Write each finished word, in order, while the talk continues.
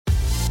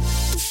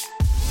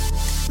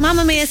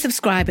Mamma Mia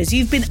subscribers,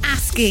 you've been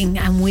asking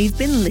and we've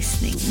been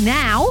listening.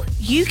 Now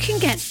you can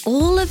get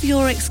all of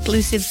your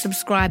exclusive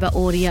subscriber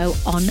audio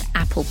on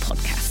Apple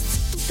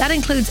Podcasts. That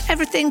includes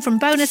everything from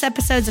bonus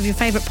episodes of your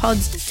favourite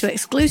pods to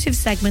exclusive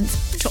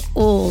segments to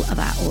all of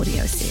our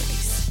audio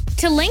series.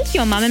 To link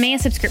your Mamma Mia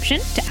subscription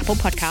to Apple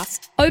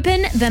Podcasts,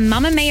 open the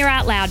Mamma Mia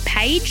Out Loud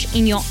page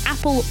in your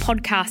Apple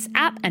Podcasts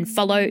app and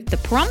follow the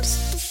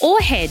prompts, or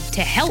head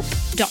to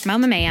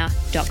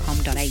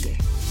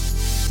help.mammamia.com.au.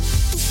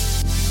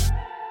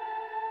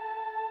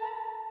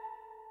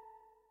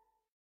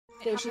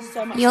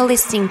 You're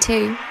listening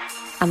to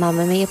a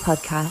Mamma Mia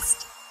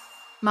podcast.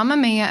 Mamma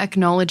Mia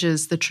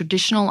acknowledges the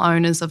traditional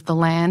owners of the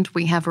land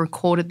we have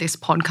recorded this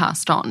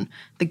podcast on,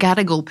 the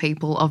Gadigal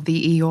people of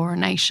the Eora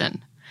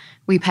Nation.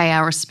 We pay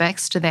our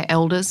respects to their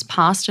elders,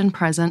 past and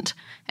present,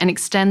 and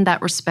extend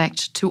that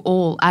respect to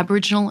all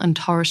Aboriginal and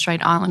Torres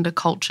Strait Islander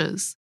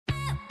cultures.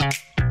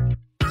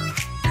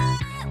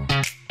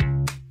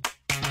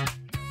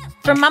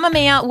 From Mamma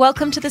Mia,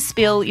 welcome to The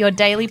Spill, your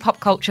daily pop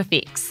culture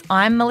fix.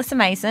 I'm Melissa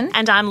Mason.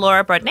 And I'm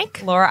Laura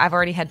Brodnick. Laura, I've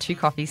already had 2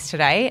 coffees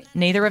today.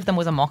 Neither of them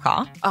was a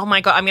mocha. Oh my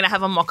God, I'm going to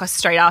have a mocha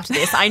straight after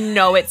this. I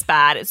know it's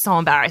bad. It's so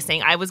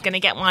embarrassing. I was going to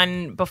get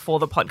one before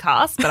the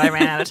podcast, but I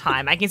ran out of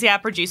time. I can see our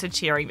producer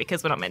cheering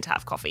because we're not meant to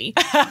have coffee.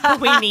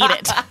 We need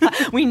it.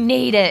 We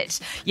need it.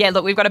 Yeah,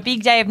 look, we've got a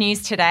big day of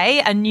news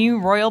today. A new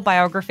royal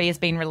biography has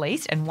been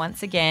released, and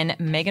once again,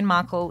 Meghan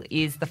Markle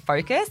is the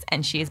focus,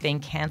 and she is being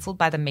cancelled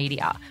by the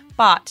media.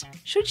 But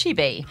should she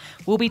be?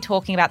 We'll be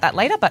talking about that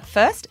later. But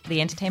first,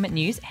 the entertainment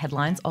news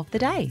headlines of the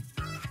day.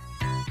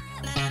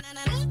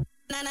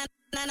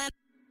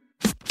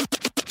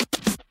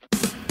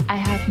 I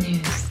have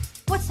news.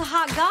 What's the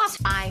hot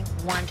gossip? I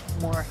want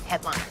more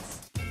headlines.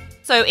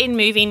 So in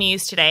movie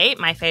news today,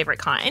 my favourite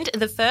kind,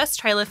 the first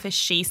trailer for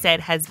She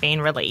Said has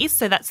been released.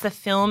 So that's the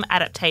film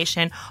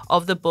adaptation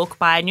of the book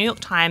by New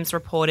York Times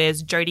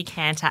reporters Jodie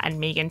Cantor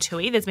and Meghan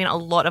Toohey. There's been a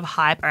lot of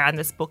hype around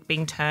this book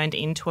being turned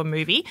into a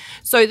movie.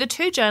 So the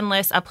 2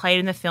 journalists are played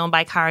in the film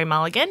by Carey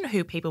Mulligan,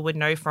 who people would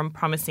know from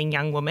Promising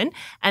Young Woman,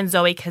 and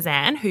Zoe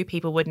Kazan, who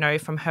people would know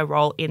from her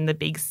role in The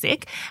Big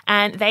Sick.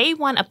 And they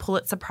won a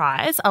Pulitzer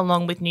Prize,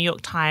 along with New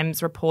York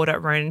Times reporter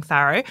Ronan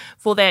Farrow,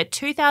 for their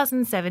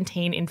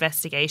 2017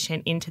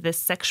 investigation into the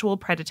sexual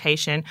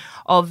predation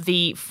of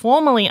the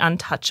formerly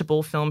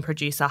untouchable film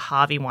producer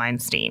Harvey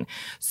Weinstein.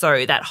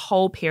 So that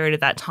whole period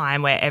of that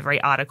time where every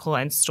article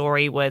and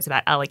story was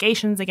about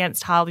allegations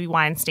against Harvey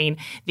Weinstein,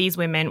 these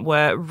women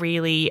were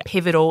really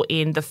pivotal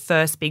in the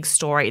first big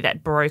story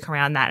that broke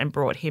around that and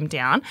brought him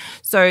down.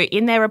 So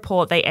in their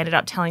report, they ended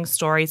up telling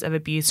stories of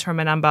abuse from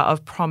a number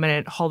of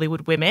prominent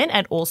Hollywood women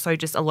and also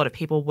just a lot of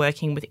people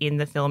working within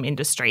the film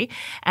industry.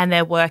 And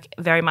their work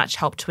very much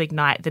helped to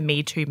ignite the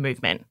Me Too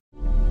movement.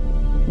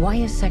 Why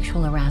is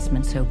sexual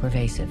harassment so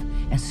pervasive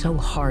and so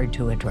hard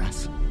to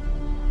address?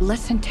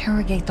 Let's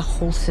interrogate the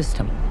whole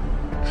system.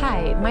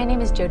 Hi, my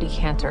name is Jodie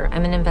Cantor.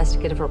 I'm an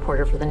investigative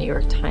reporter for the New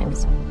York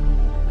Times.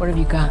 What have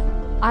you got?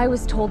 I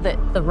was told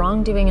that the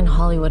wrongdoing in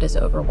Hollywood is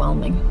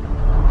overwhelming.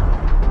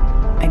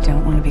 I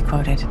don't want to be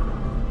quoted.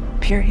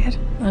 Period.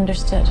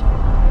 Understood.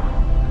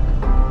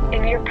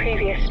 In your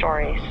previous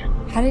stories,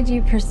 How did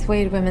you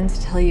persuade women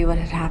to tell you what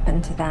had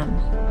happened to them?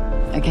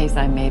 The case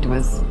I made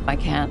was, I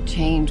can't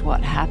change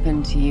what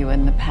happened to you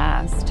in the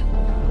past,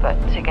 but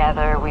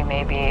together we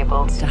may be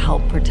able to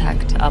help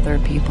protect other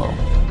people.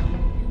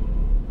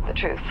 The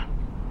truth,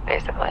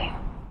 basically.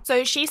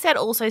 So She Said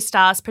also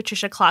stars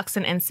Patricia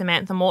Clarkson and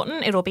Samantha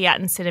Morton. It'll be out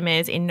in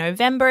cinemas in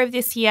November of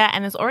this year,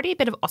 and there's already a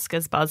bit of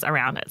Oscars buzz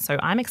around it, so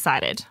I'm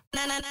excited.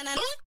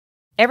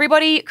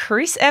 Everybody,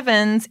 Chris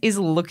Evans is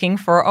looking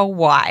for a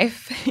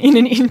wife. In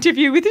an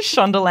interview with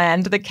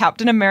Shondaland, the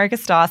Captain America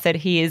star said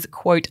he is,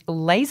 quote,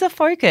 laser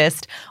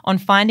focused on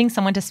finding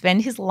someone to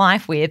spend his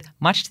life with,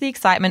 much to the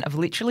excitement of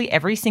literally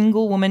every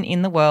single woman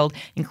in the world,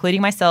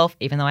 including myself,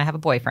 even though I have a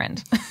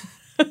boyfriend.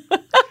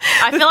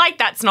 I feel like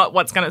that's not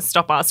what's going to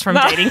stop us from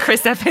dating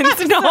Chris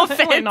Evans. No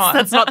offense.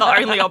 That's not the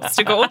only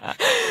obstacle.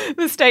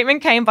 The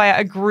statement came via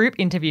a group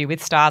interview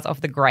with stars of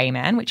The Grey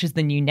Man, which is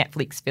the new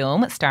Netflix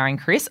film starring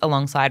Chris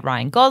alongside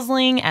Ryan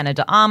Gosling, Ana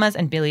de Armas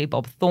and Billy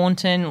Bob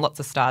Thornton. Lots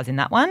of stars in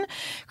that one.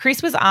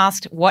 Chris was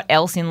asked what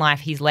else in life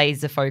he's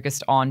laser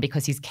focused on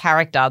because his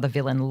character, the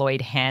villain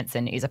Lloyd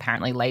Hansen, is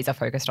apparently laser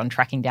focused on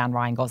tracking down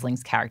Ryan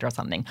Gosling's character or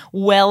something.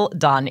 Well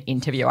done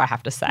interview, I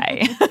have to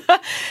say.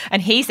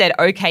 And he said,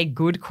 okay,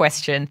 good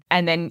question.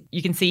 And then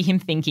you can see him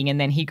thinking,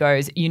 and then he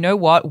goes, you know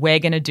what? We're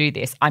going to do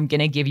this. I'm going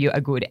to give you a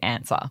good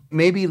answer.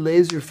 Maybe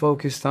laser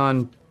focused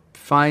on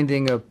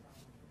finding a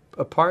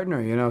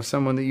partner, you know,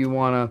 someone that you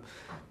want to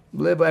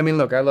live. I mean,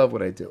 look, I love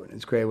what I do, and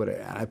it's great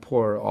I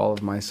pour all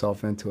of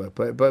myself into it.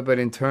 But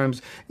in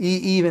terms,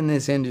 even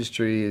this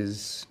industry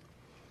is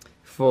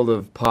full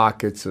of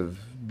pockets of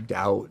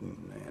doubt and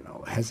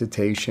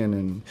hesitation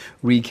and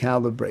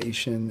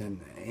recalibration, and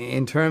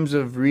in terms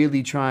of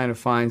really trying to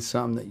find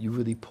something that you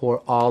really pour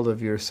all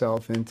of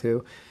yourself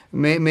into,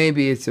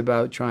 maybe it's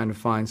about trying to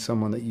find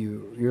someone that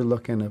you're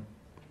looking to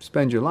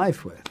spend your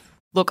life with.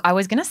 Look, I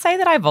was going to say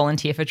that I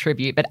volunteer for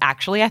tribute, but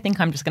actually I think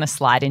I'm just going to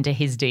slide into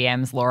his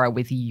DMs, Laura,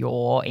 with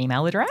your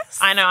email address.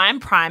 I know, I'm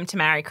primed to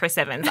marry Chris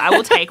Evans. I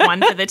will take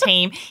one for the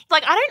team.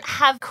 Like, I don't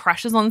have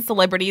crushes on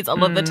celebrities a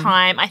lot of the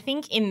time. I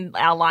think in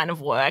our line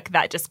of work,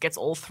 that just gets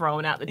all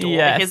thrown out the door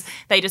because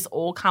they just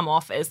all come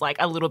off as like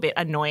a little bit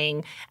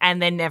annoying and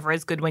they're never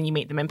as good when you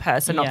meet them in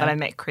person. Not that I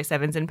met Chris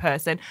Evans in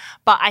person.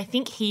 But I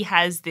think he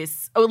has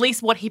this, or at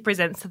least what he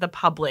presents to the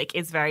public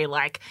is very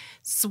like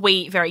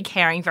sweet, very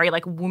caring, very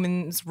like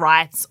women's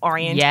rights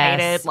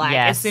orientated.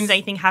 As soon as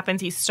anything happens,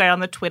 he's straight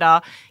on the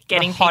Twitter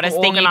getting the hottest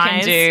people thing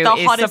organized. you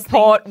can do is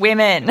support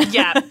women.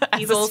 Yeah.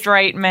 He's a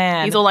straight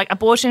man. He's all like,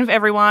 abortion for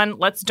everyone.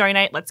 Let's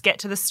donate. Let's get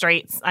to the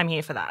streets. I'm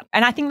here for that.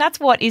 And I think that's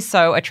what is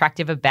so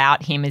attractive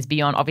about him is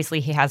beyond,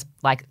 obviously he has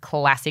like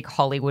classic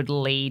Hollywood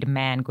lead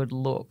man good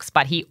looks,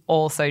 but he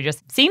also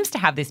just seems to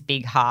have this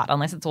big heart,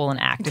 unless it's all an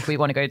act if we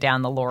want to go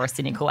down the Laura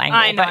cynical angle.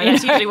 I know,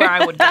 that's usually where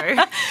I would go.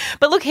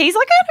 But look, he's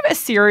like kind of a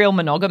serial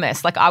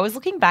monogamist. Like I was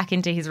looking back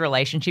into his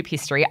relationship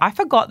history. I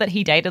forgot that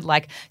he dated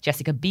like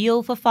Jessica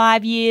Biel for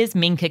 5 years,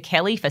 Minka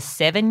Kelly for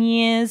 7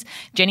 years,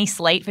 Jenny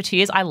Slate for 2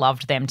 years. I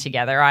loved them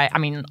together. I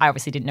mean, I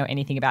obviously didn't know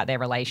anything about their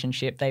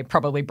relationship. They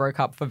probably broke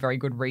up for very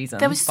good reasons.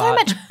 There was so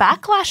much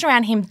backlash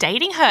around him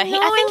dating her.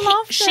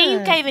 She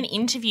gave an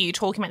interview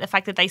talking about the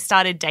fact that they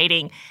started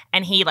dating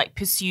and he like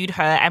pursued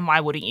her, and why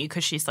wouldn't you?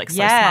 Because she's like so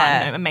smart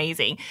and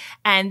amazing.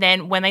 And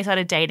then when they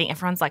started dating,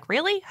 everyone's like,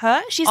 really?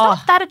 Her? She's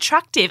not that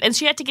attractive. And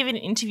she had to give an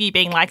interview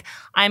being like,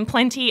 I'm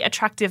plenty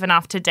attractive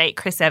enough to date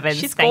Chris Evans.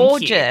 She's Thank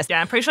gorgeous. You.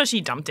 Yeah, I'm pretty sure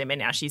she dumped him and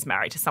now she's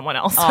married to someone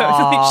else. So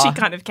I think she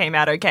kind of came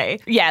out okay.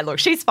 Yeah, look,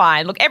 she's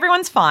fine. Look,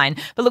 everyone's fine.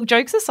 But look,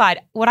 jokes aside,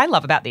 what I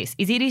love about this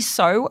is it is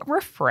so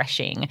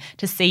refreshing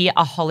to see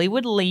a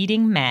Hollywood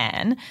leading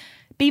man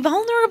be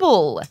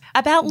vulnerable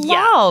about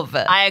love.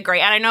 I agree.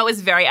 And I know it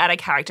was very out of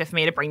character for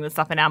me to bring this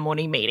up in our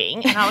morning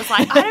meeting. And I was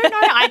like, I don't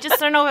know. I just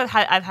don't know if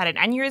I've had an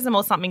aneurysm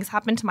or something's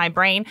happened to my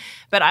brain.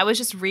 But I was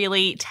just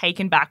really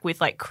taken back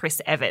with like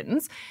Chris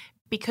Evans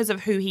because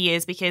of who he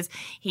is, because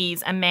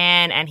he's a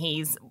man and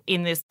he's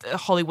in this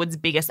Hollywood's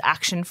biggest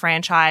action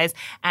franchise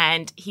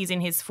and he's in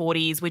his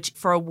 40s, which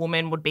for a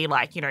woman would be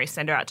like, you know,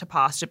 send her out to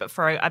pasture. But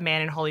for a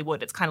man in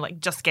Hollywood, it's kind of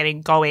like just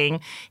getting going.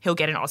 He'll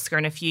get an Oscar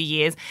in a few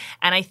years.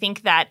 And I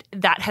think that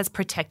has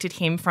protected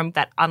him from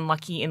that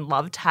unlucky in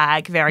love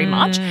tag very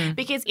much.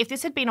 Because if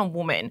this had been a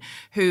woman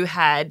who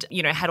had,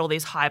 you know, had all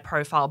these high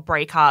profile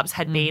breakups,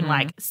 had been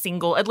like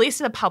single, at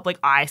least in the public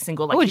eye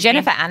single. Like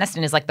Jennifer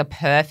Aniston is like the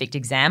perfect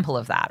example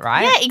of that,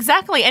 right? Yeah,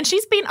 exactly. And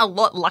she's been a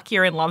lot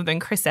luckier in love than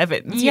Chris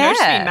Evans. You know,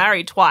 she's been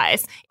married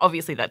twice.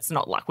 Obviously, that's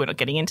not luck. We're not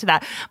getting into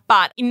that.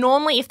 But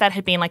normally, if that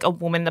had been like a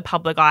woman in the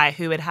public eye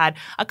who had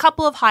a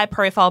couple of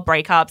high-profile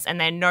breakups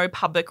and then no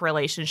public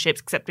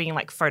relationships except being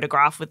like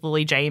photographed with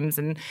Lily James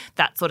and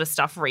that sort of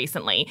stuff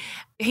recently,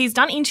 he's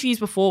done interviews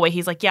before where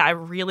he's like, yeah, I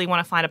really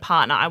want to find a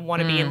partner. I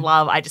want to be in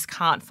love. I just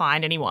can't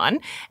find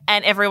anyone.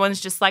 And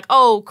everyone's just like,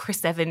 oh,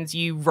 Chris Evans,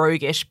 you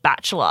roguish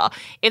bachelor.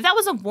 If that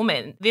was a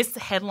woman, this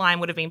headline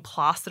would have been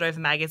plastered over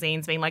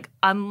magazines being like,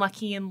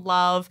 unlucky in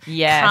love,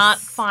 can't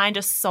find a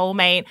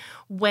soulmate,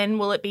 when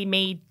will it be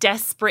me,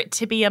 desperate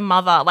to be a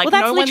mother. Like,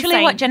 well, that's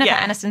literally what Jennifer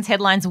Aniston's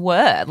headlines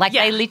were. Like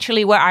they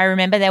literally were. I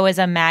remember there was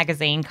a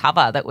magazine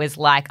cover that was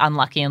like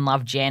Unlucky in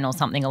Love Jen or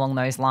something along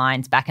those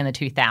lines back in the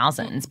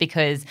 2000s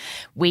because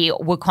we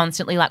were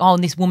constantly like, oh,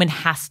 this woman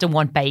has to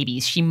want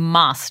babies. She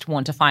must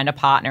want to find a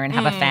partner and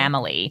have a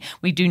family.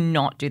 We do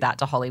not do that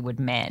to Hollywood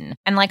men.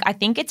 And like I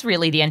think it's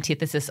really the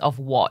antithesis of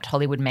what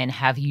Hollywood men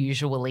have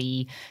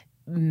usually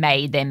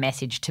made their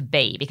message to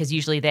be, because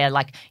usually they're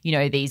like, you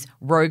know, these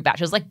rogue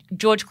bachelors, like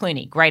George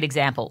Clooney, great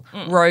example,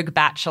 rogue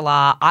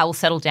bachelor, I will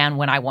settle down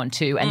when I want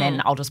to and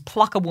then I'll just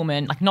pluck a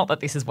woman. Like, not that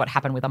this is what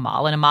happened with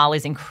Amal, and Amal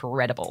is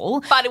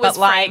incredible. But it was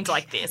framed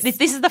like this. This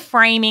is the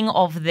framing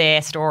of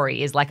their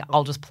story, is like,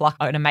 I'll just pluck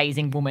an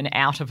amazing woman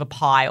out of a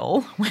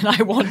pile when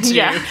I want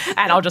to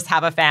and I'll just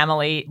have a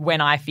family when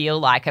I feel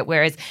like it.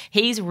 Whereas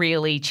he's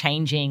really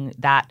changing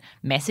that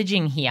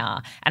messaging here.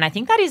 And I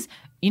think that is,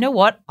 you know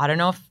what? I don't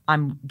know if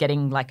I'm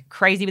getting like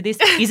crazy with this.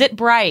 Is it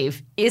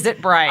brave? Is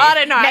it brave? I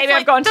don't know. Maybe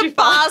I've gone too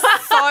far. The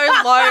bar's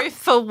so low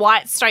for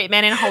white straight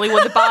men in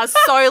Hollywood. The bar's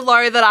so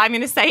low that I'm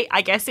going to say,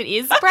 I guess it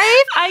is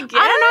brave. I don't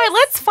know.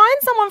 Let's find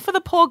someone for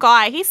the poor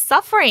guy. He's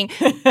suffering.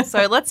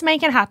 So let's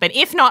make it happen.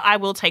 If not, I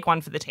will take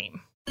one for the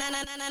team.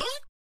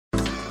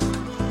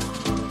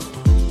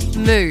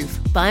 Move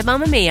by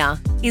Mamma Mia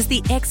is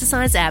the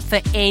exercise app for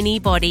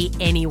anybody,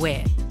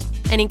 anywhere.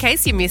 And in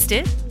case you missed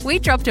it, we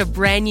dropped a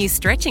brand new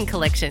stretching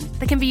collection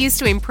that can be used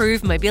to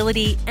improve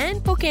mobility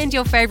and bookend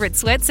your favourite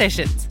sweat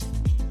sessions.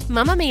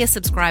 Mamma Mia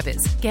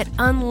subscribers get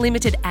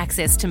unlimited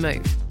access to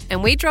Move,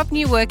 and we drop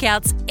new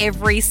workouts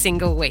every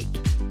single week.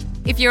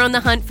 If you're on the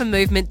hunt for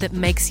movement that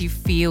makes you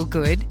feel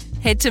good,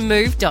 head to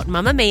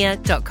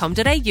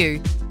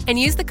move.mamamia.com.au and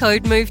use the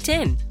code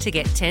MOVE10 to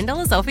get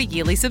 $10 off a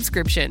yearly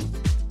subscription.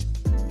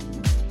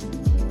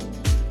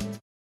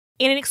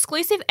 In an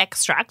exclusive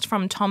extract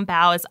from Tom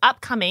Bauer's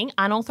upcoming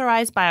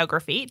unauthorised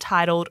biography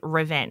titled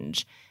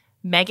Revenge,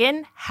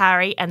 Meghan,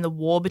 Harry, and the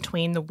War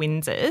Between the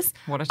Windsors.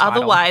 What a title.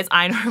 Otherwise,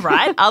 I know,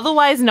 right?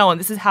 Otherwise known,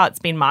 this is how it's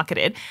been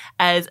marketed,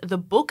 as the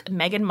book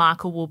Meghan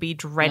Markle will be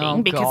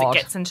dreading because it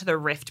gets into the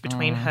rift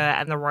between her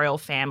and the royal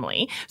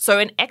family. So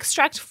an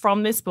extract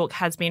from this book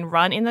has been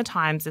run in the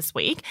Times this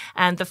week,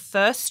 and the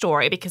first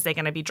story, because they're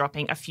going to be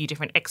dropping a few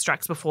different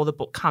extracts before the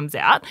book comes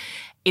out,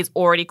 is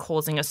already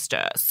causing a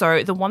stir.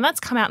 So the one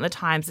that's come out in the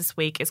Times this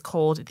week is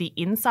called The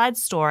Inside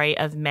Story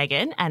of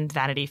Meghan and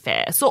Vanity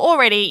Fair. So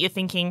already you're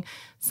thinking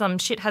some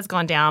shit has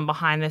gone down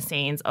behind the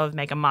scenes of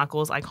Meghan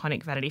Markle's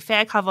iconic Vanity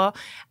Fair cover,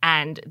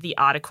 and the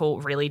article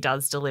really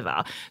does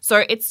deliver.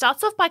 So it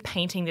starts off by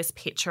painting this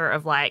picture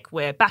of like,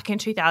 we're back in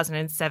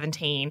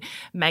 2017,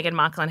 Meghan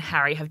Markle and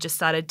Harry have just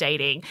started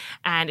dating,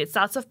 and it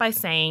starts off by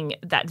saying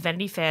that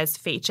Vanity Fair's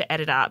feature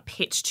editor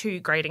pitched to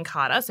Graydon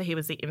Carter, so he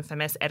was the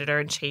infamous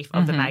editor-in-chief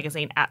of the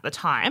magazine at the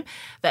time,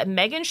 that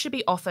Meghan should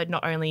be offered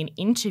not only an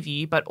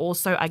interview but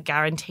also a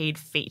guaranteed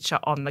feature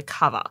on the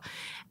cover.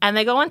 And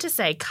they go on to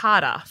say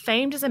Carter,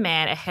 famed as a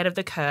man ahead of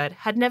the curve,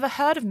 had never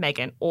heard of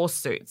Meghan or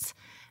Suits.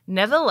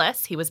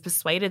 Nevertheless, he was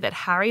persuaded that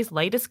Harry's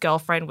latest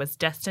girlfriend was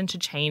destined to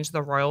change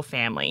the royal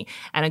family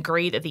and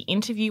agreed that the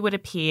interview would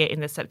appear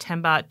in the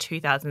September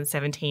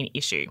 2017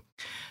 issue.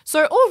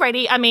 So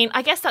already, I mean,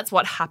 I guess that's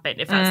what happened,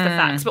 if that's the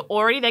facts, but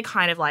already they're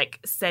kind of like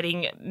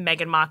setting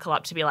Meghan Markle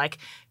up to be like,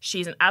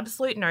 she's an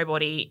absolute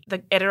nobody.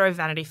 The editor of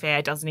Vanity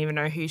Fair doesn't even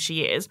know who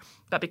she is,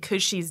 but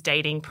because she's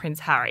dating Prince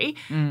Harry,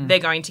 they're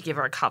going to give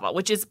her a cover,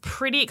 which is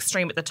pretty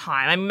extreme at the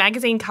time. I mean,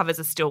 magazine covers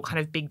are still kind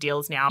of big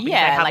deals now because they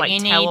have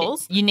like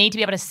tell-alls. You need to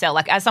be able to sell.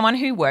 Like, as someone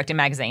who worked in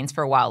magazines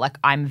for a while, like,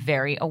 I'm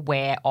very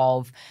aware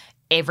of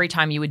every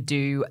time you would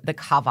do the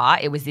cover,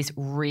 it was this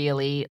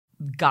really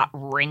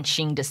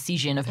gut-wrenching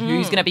decision of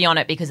who's going to be on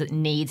it because it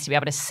needs to be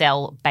able to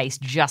sell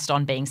based just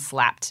on being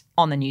slapped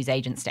on the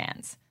newsagent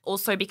stands.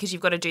 Also because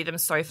you've got to do them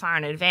so far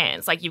in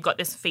advance. Like, you've got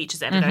this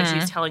features editor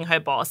who's telling her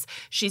boss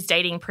she's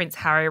dating Prince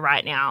Harry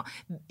right now.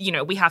 You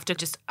know, we have to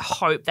just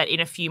hope that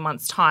in a few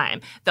months' time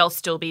they'll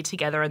still be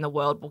together and the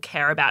world will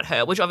care about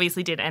her, which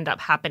obviously didn't end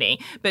up happening.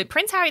 But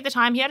Prince Harry at the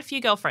time, he had a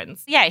few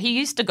girlfriends. Yeah, he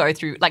used to go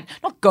through, like,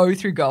 not go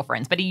through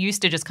girlfriends, but he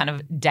used to just kind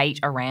of date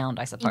around,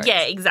 I suppose.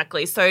 Yeah,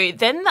 exactly. So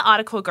then the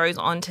article goes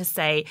on to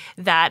say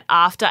that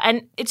after,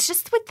 and it's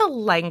just with the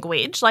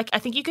language, like, I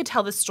think you could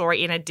tell the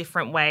story in a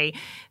different way,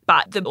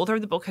 but the author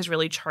of the book has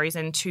really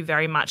chosen to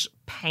very much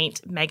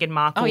paint Meghan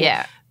Markle. Oh,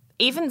 yeah.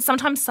 Even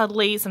sometimes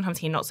subtly, sometimes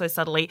he not so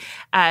subtly,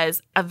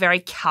 as a very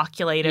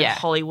calculated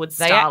Hollywood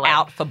starlet. They are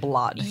out for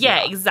blood.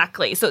 Yeah,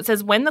 exactly. So it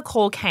says, when the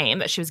call came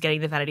that she was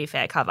getting the Vanity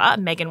Fair cover,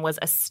 Meghan was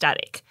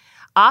ecstatic.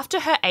 After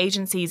her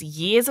agency's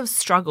years of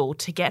struggle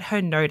to get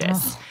her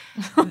notice,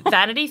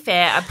 Vanity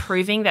Fair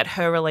approving that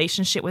her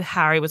relationship with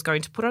Harry was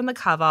going to put her on the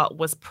cover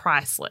was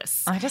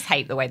priceless. I just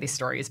hate the way this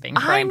story is being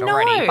framed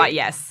already, but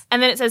yes.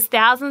 And then it says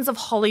thousands of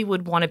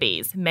Hollywood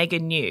wannabes,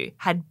 Meghan knew,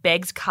 had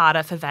begged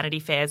Carter for Vanity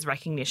Fair's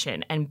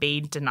recognition and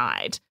been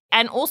denied.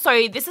 And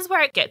also, this is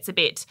where it gets a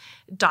bit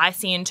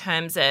dicey in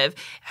terms of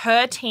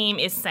her team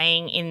is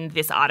saying in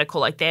this article,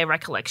 like their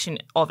recollection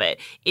of it,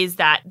 is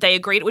that they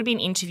agreed it would be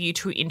an interview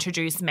to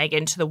introduce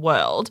Meghan to the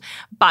world,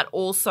 but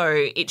also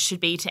it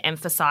should be to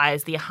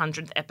emphasize the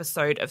 100th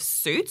episode of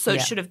Suits. So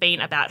it should have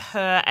been about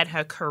her and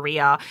her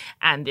career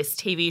and this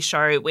TV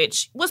show,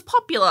 which was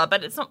popular,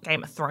 but it's not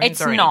Game of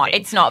Thrones or anything.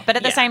 It's not. But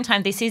at the same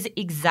time, this is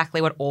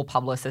exactly what all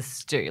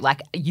publicists do.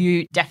 Like,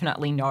 you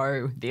definitely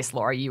know this,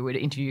 Laura. You would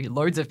interview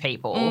loads of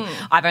people.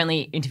 I've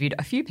only interviewed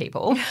a few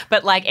people,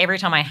 but like every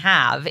time I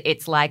have,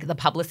 it's like the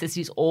publicist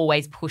is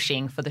always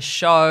pushing for the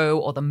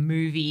show or the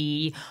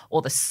movie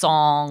or the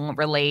song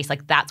release.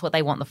 Like, that's what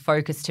they want the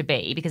focus to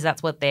be because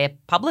that's what they're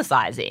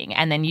publicizing.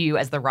 And then you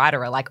as the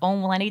writer are like,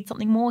 oh, well, I need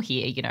something more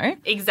here, you know?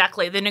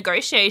 Exactly. The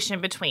negotiation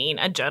between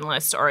a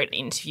journalist or an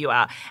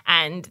interviewer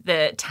and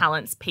the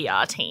talent's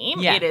PR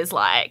team, it is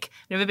like,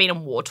 never been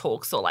in war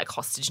talks or like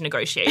hostage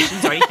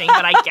negotiations or anything,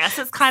 but I guess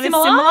it's kind of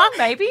similar.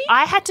 Maybe.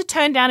 I had to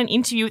turn down an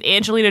interview with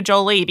Angelina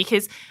Jolie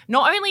because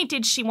not only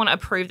did she want to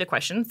approve the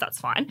questions, that's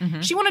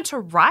fine, she wanted to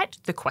write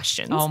the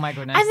questions. Oh, my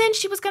goodness. And then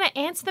she was going to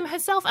answer them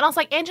herself. And I was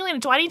like, Angelina,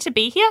 do I need to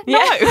be here? No.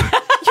 You're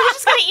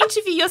just going to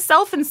interview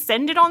yourself and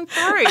send it on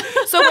through.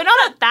 So we're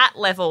not at that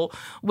level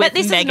with But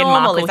this Meghan is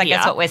normal, Markle is I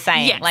guess here. what we're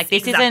saying. Yes, like,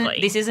 this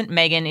exactly. isn't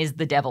Meghan is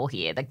the devil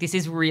here. Like, this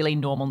is really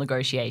normal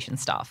negotiation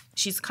stuff.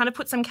 She's kind of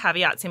put some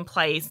caveats in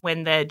place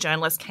when the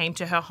journalist came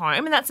to her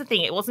home. And that's the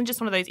thing. It wasn't just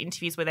one of those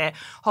interviews where they're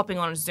hopping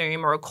on a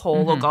Zoom or a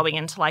call or going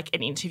into like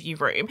an interview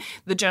room.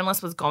 The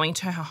journalist was going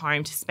to her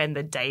home to spend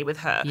the day with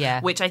her,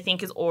 which I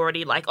think is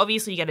already like,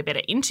 obviously you get a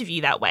better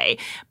interview that way,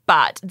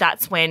 but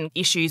that's when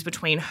issues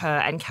between her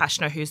and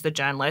Kashner, who's the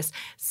journalist,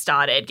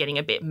 started getting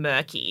a bit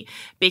murky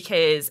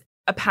because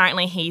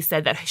Apparently he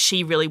said that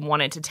she really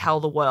wanted to tell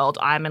the world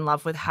I'm in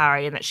love with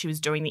Harry and that she was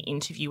doing the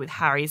interview with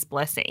Harry's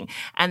blessing.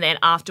 And then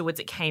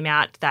afterwards it came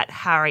out that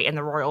Harry and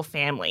the royal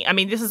family, I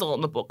mean, this is all in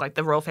the book, like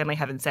the royal family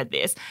haven't said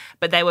this,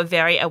 but they were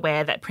very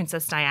aware that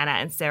Princess Diana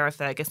and Sarah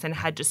Ferguson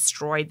had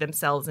destroyed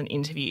themselves in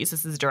interviews.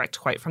 This is a direct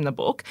quote from the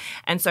book.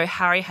 And so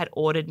Harry had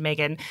ordered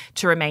Meghan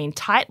to remain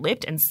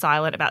tight-lipped and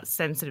silent about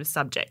sensitive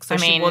subjects. So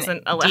she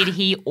wasn't allowed. Did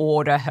he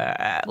order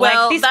her?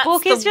 Well, like, this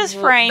book is just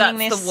framing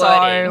this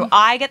so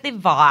I get the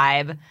vibe.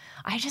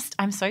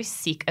 I'm so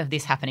sick of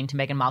this happening to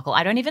Meghan Markle.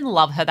 I don't even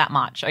love her that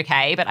much,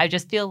 okay? But I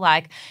just feel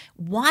like,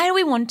 why do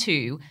we want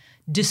to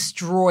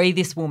destroy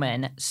this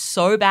woman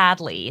so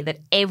badly that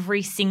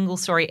every single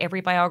story, every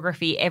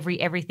biography,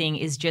 everything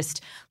is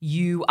just,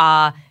 you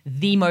are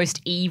the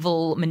most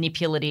evil,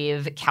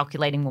 manipulative,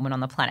 calculating woman on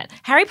the planet?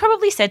 Harry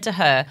probably said to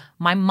her,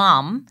 my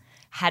mum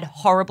had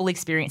horrible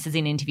experiences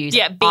in interviews.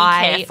 Yeah, be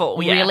careful.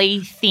 I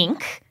really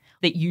think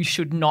that you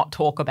should not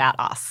talk about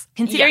us.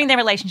 Considering their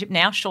relationship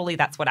now, surely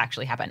that's what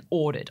actually happened.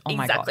 Ordered. Oh,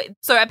 my God. Exactly.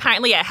 So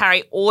apparently,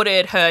 Harry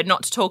ordered her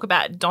not to talk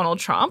about Donald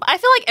Trump. I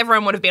feel like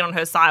everyone would have been on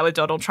her side with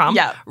Donald Trump.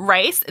 Yeah.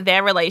 Race,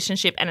 their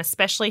relationship, and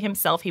especially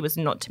himself, he was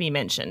not to be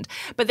mentioned.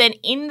 But then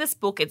in this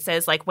book, it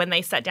says, like, when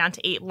they sat down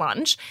to eat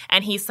lunch,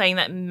 and he's saying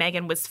that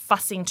Meghan was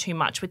fussing too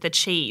much with the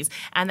cheese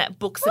and that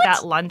books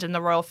about London,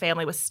 the royal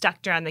family, were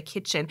stacked around the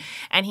kitchen.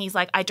 And he's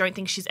like, I don't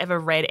think she's ever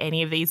read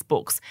any of these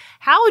books.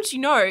 How would you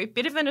know?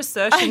 Bit of an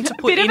assertion to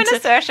put into... Bit of an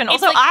assertion.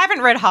 Also, like, I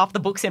haven't read half the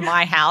books in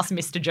my house,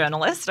 Mr.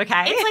 Journalist,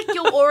 okay? It's like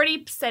you're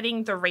already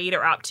setting the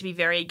reader up to be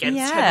very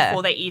against her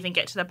before they even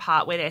get to the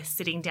part where they're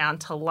sitting down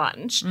to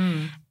lunch.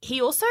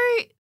 He also...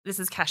 This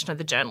is Kashna,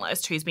 the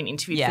journalist who's been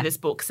interviewed for this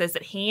book, says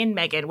that he and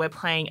Meghan were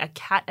playing a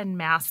cat and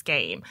mouse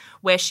game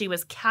where she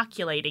was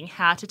calculating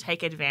how to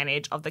take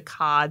advantage of the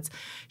cards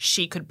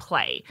she could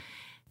play.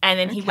 And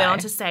then he went on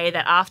to say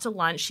that after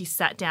lunch, she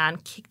sat down,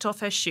 kicked off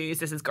her shoes,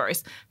 this is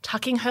gross,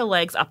 tucking her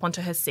legs up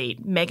onto her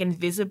seat. Meghan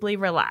visibly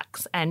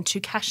relaxed and to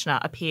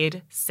Kashna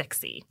appeared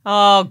sexy.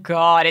 Oh,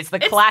 God. It's the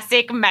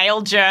classic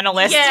male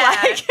journalist. Yeah.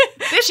 Like,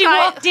 she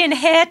walked in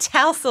hair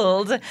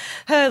tousled,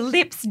 her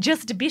lips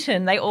just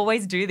bitten. They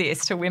always do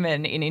this to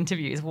women in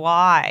interviews.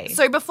 Why?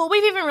 So before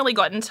we've even really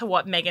gotten to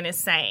what Meghan is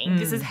saying,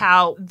 this is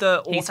how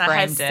the author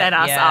has set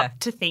us up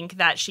to think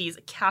that she's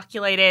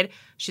calculated.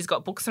 She's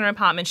got books in her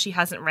apartment she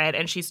hasn't read,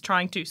 and she's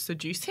trying to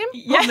seduce him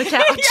on the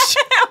couch.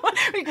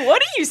 Like,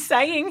 what are you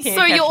saying here?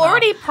 So you're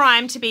already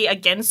primed to be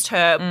against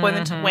her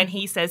when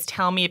he says,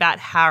 tell me about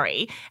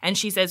Harry, and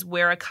she says,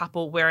 we're a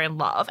couple, we're in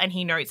love, and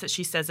he notes that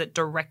she says it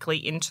directly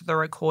into the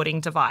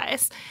recording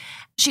device.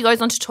 She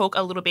goes on to talk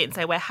a little bit and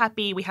say, we're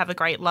happy, we have a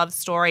great love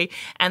story.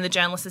 And the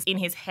journalist is in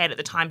his head at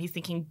the time. He's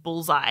thinking,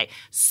 bullseye,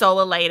 so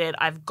elated,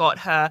 I've got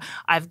her,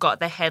 I've got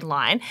the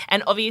headline.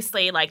 And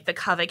obviously, like, the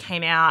cover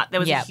came out. There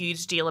was a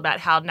huge deal about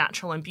how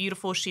natural and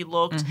beautiful she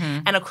looked.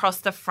 And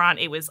across the front,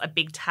 it was a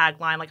big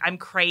tagline, like, I'm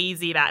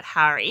crazy about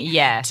Harry.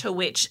 Yeah. To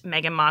which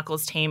Meghan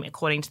Markle's team,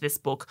 according to this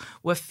book,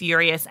 were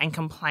furious and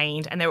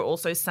complained. And there were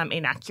also some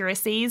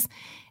inaccuracies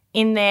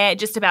in there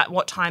just about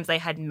what times they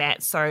had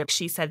met. So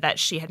she said that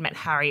she had met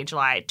Harry in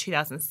July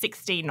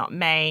 2016, not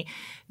May.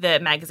 The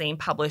magazine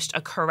published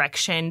a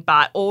correction,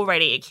 but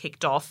already it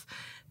kicked off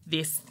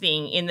this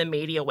thing in the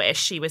media where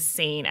she was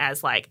seen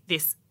as like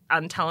this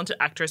untalented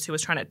actress who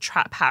was trying to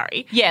trap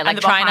Harry. Yeah, like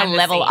trying to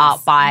level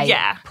up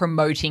by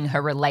promoting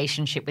her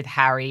relationship with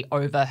Harry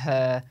over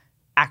her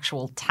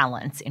actual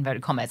talents,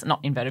 inverted commas, not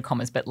inverted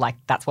commas, but like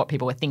that's what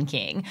people were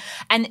thinking.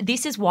 And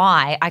this is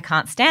why I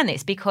can't stand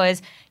this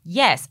because,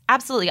 yes,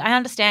 absolutely, I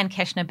understand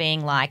Keshna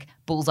being like,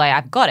 bullseye,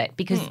 I've got it,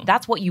 because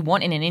that's what you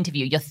want in an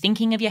interview. You're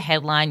thinking of your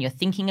headline, you're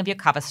thinking of your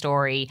cover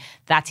story.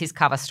 That's his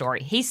cover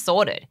story. He's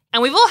sorted.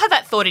 And we've all had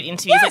that thought in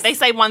interviews. Like they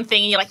say one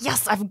thing and you're like,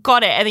 yes, I've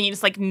got it. And then you're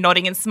just like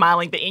nodding and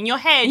smiling. But in your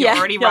head, you're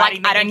already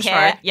writing like, the I don't intro.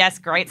 care. Yes,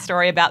 great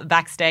story about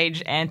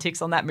backstage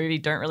antics on that movie.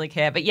 Don't really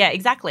care. But yeah,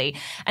 exactly.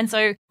 And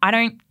so I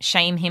don't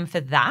shame him for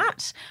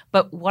that.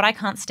 But what I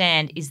can't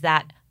stand is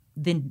that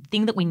the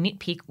thing that we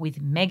nitpick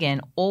with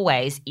Meghan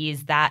always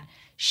is that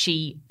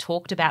she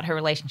talked about her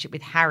relationship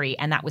with Harry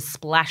and that was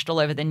splashed all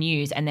over the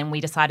news, and then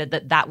we decided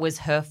that that was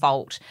her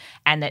fault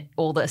and that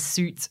all the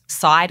Suits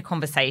side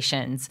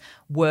conversations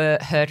were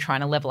her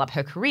trying to level up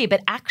her career.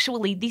 But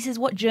actually, this is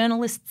what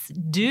journalists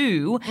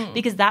do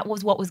because that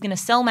was what was going to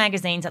sell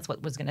magazines. That's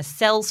what was going to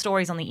sell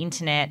stories on the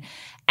internet.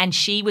 And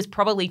she was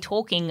probably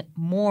talking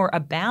more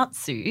about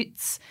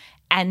Suits,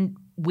 and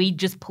we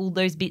just pulled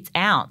those bits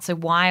out. So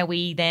why are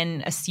we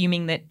then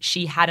assuming that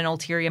she had an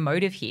ulterior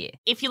motive here?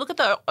 If you look at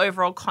the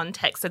overall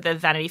context of the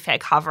Vanity Fair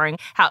covering,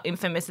 how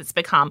infamous it's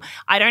become,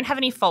 I don't have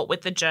any fault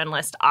with the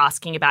journalist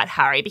asking about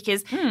Harry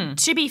because,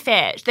 to be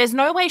fair, there's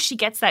no way she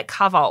gets that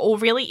cover or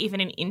really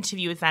even an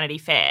interview with Vanity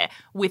Fair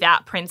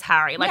without Prince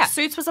Harry. Like,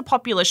 Suits was a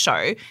popular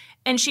show.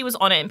 And she was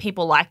on it and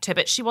people liked her,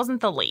 but she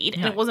wasn't the lead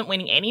and it wasn't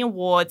winning any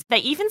awards. They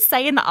even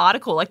say in the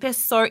article, like they're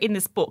so, in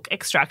this book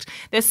extract,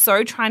 they're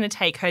so trying to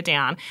take her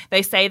down.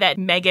 They say that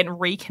Meghan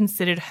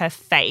reconsidered her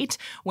fate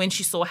when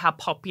she saw how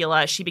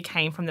popular she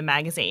became from the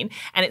magazine.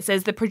 And it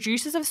says the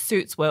producers of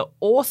Suits were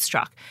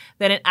awestruck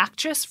that an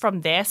actress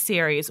from their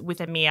series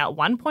with a mere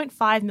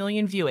 1.5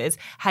 million viewers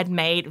had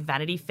made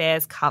Vanity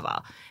Fair's cover.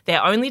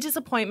 Their only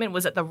disappointment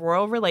was that the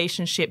royal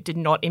relationship did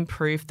not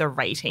improve the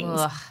ratings.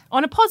 Ugh.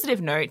 On a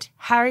positive note,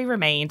 Harry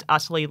remained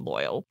utterly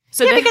loyal.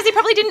 So because he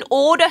probably didn't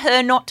order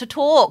her not to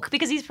talk,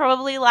 because he's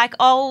probably like,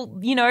 oh,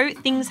 you know,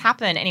 things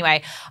happen.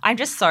 Anyway, I'm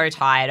just so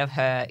tired of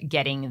her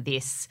getting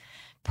this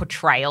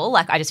portrayal.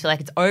 Like, I just feel like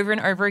it's over and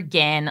over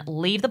again.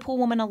 Leave the poor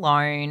woman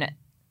alone.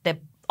 They're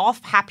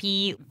off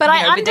happy,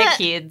 with their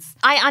kids.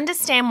 I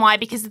understand why,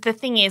 because the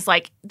thing is,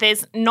 like,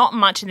 there's not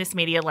much in this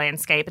media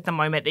landscape at the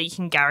moment that you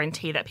can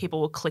guarantee that people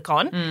will click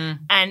on.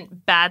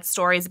 And bad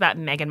stories about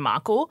Meghan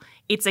Markle,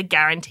 it's a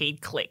guaranteed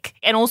click.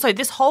 And also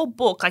this whole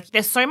book, like,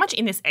 there's so much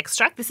in this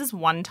extract. This is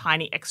one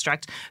tiny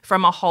extract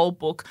from a whole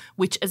book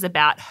which is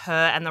about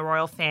her and the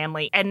royal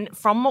family. And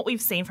from what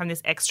we've seen from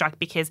this extract,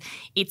 because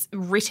it's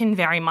written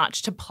very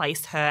much to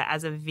place her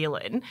as a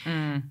villain,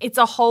 it's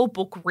a whole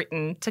book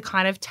written to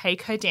kind of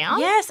take her down.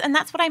 Yes, and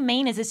that's what I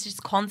mean, is it's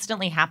just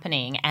constantly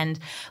happening. And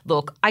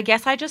look, I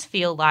guess I just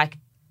feel like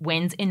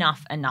when's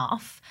enough?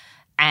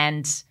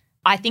 And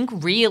I think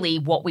really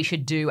what we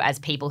should do as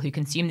people who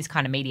consume this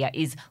kind of media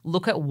is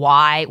look at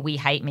why we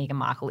hate Meghan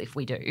Markle if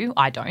we do.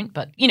 I don't,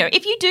 but, you know,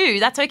 if you do,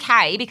 that's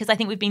okay, because I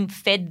think we've been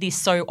fed this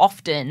so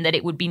often that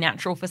it would be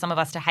natural for some of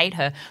us to hate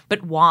her.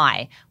 But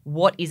why?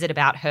 What is it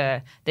about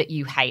her that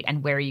you hate,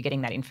 and where are you getting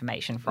that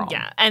information from?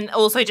 Yeah, and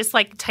also just,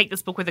 like, take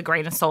this book with a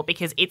grain of salt,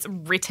 because it's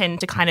written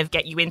to kind of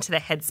get you into the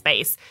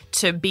headspace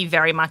to be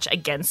very much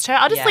against her.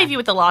 I'll just leave you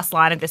with the last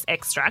line of this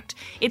extract.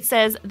 It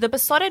says, "The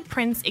besotted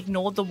prince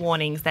ignored the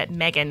warnings that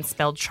Meghan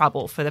spelled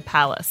trouble for the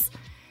palace."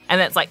 And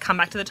that's like, come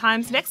back to the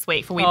Times next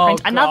week for we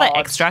print another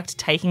extract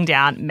taking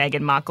down Meghan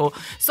Markle.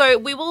 So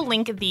we will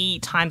link the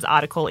Times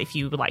article if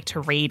you would like to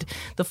read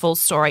the full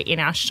story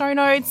in our show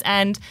notes.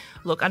 And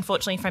look,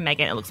 unfortunately for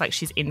Meghan, it looks like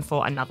she's in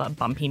for another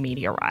bumpy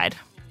media ride.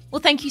 Well,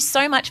 thank you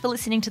so much for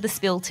listening to The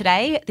Spill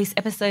today. This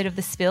episode of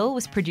The Spill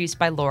was produced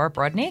by Laura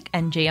Brodnick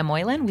and Gia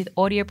Moylan, with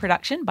audio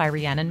production by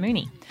Rhiannon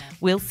Mooney.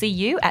 We'll see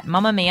you at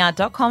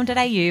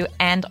mamamia.com.au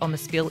and on The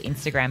Spill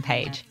Instagram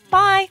page.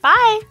 Bye.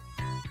 Bye.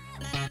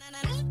 Na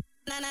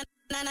na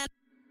na na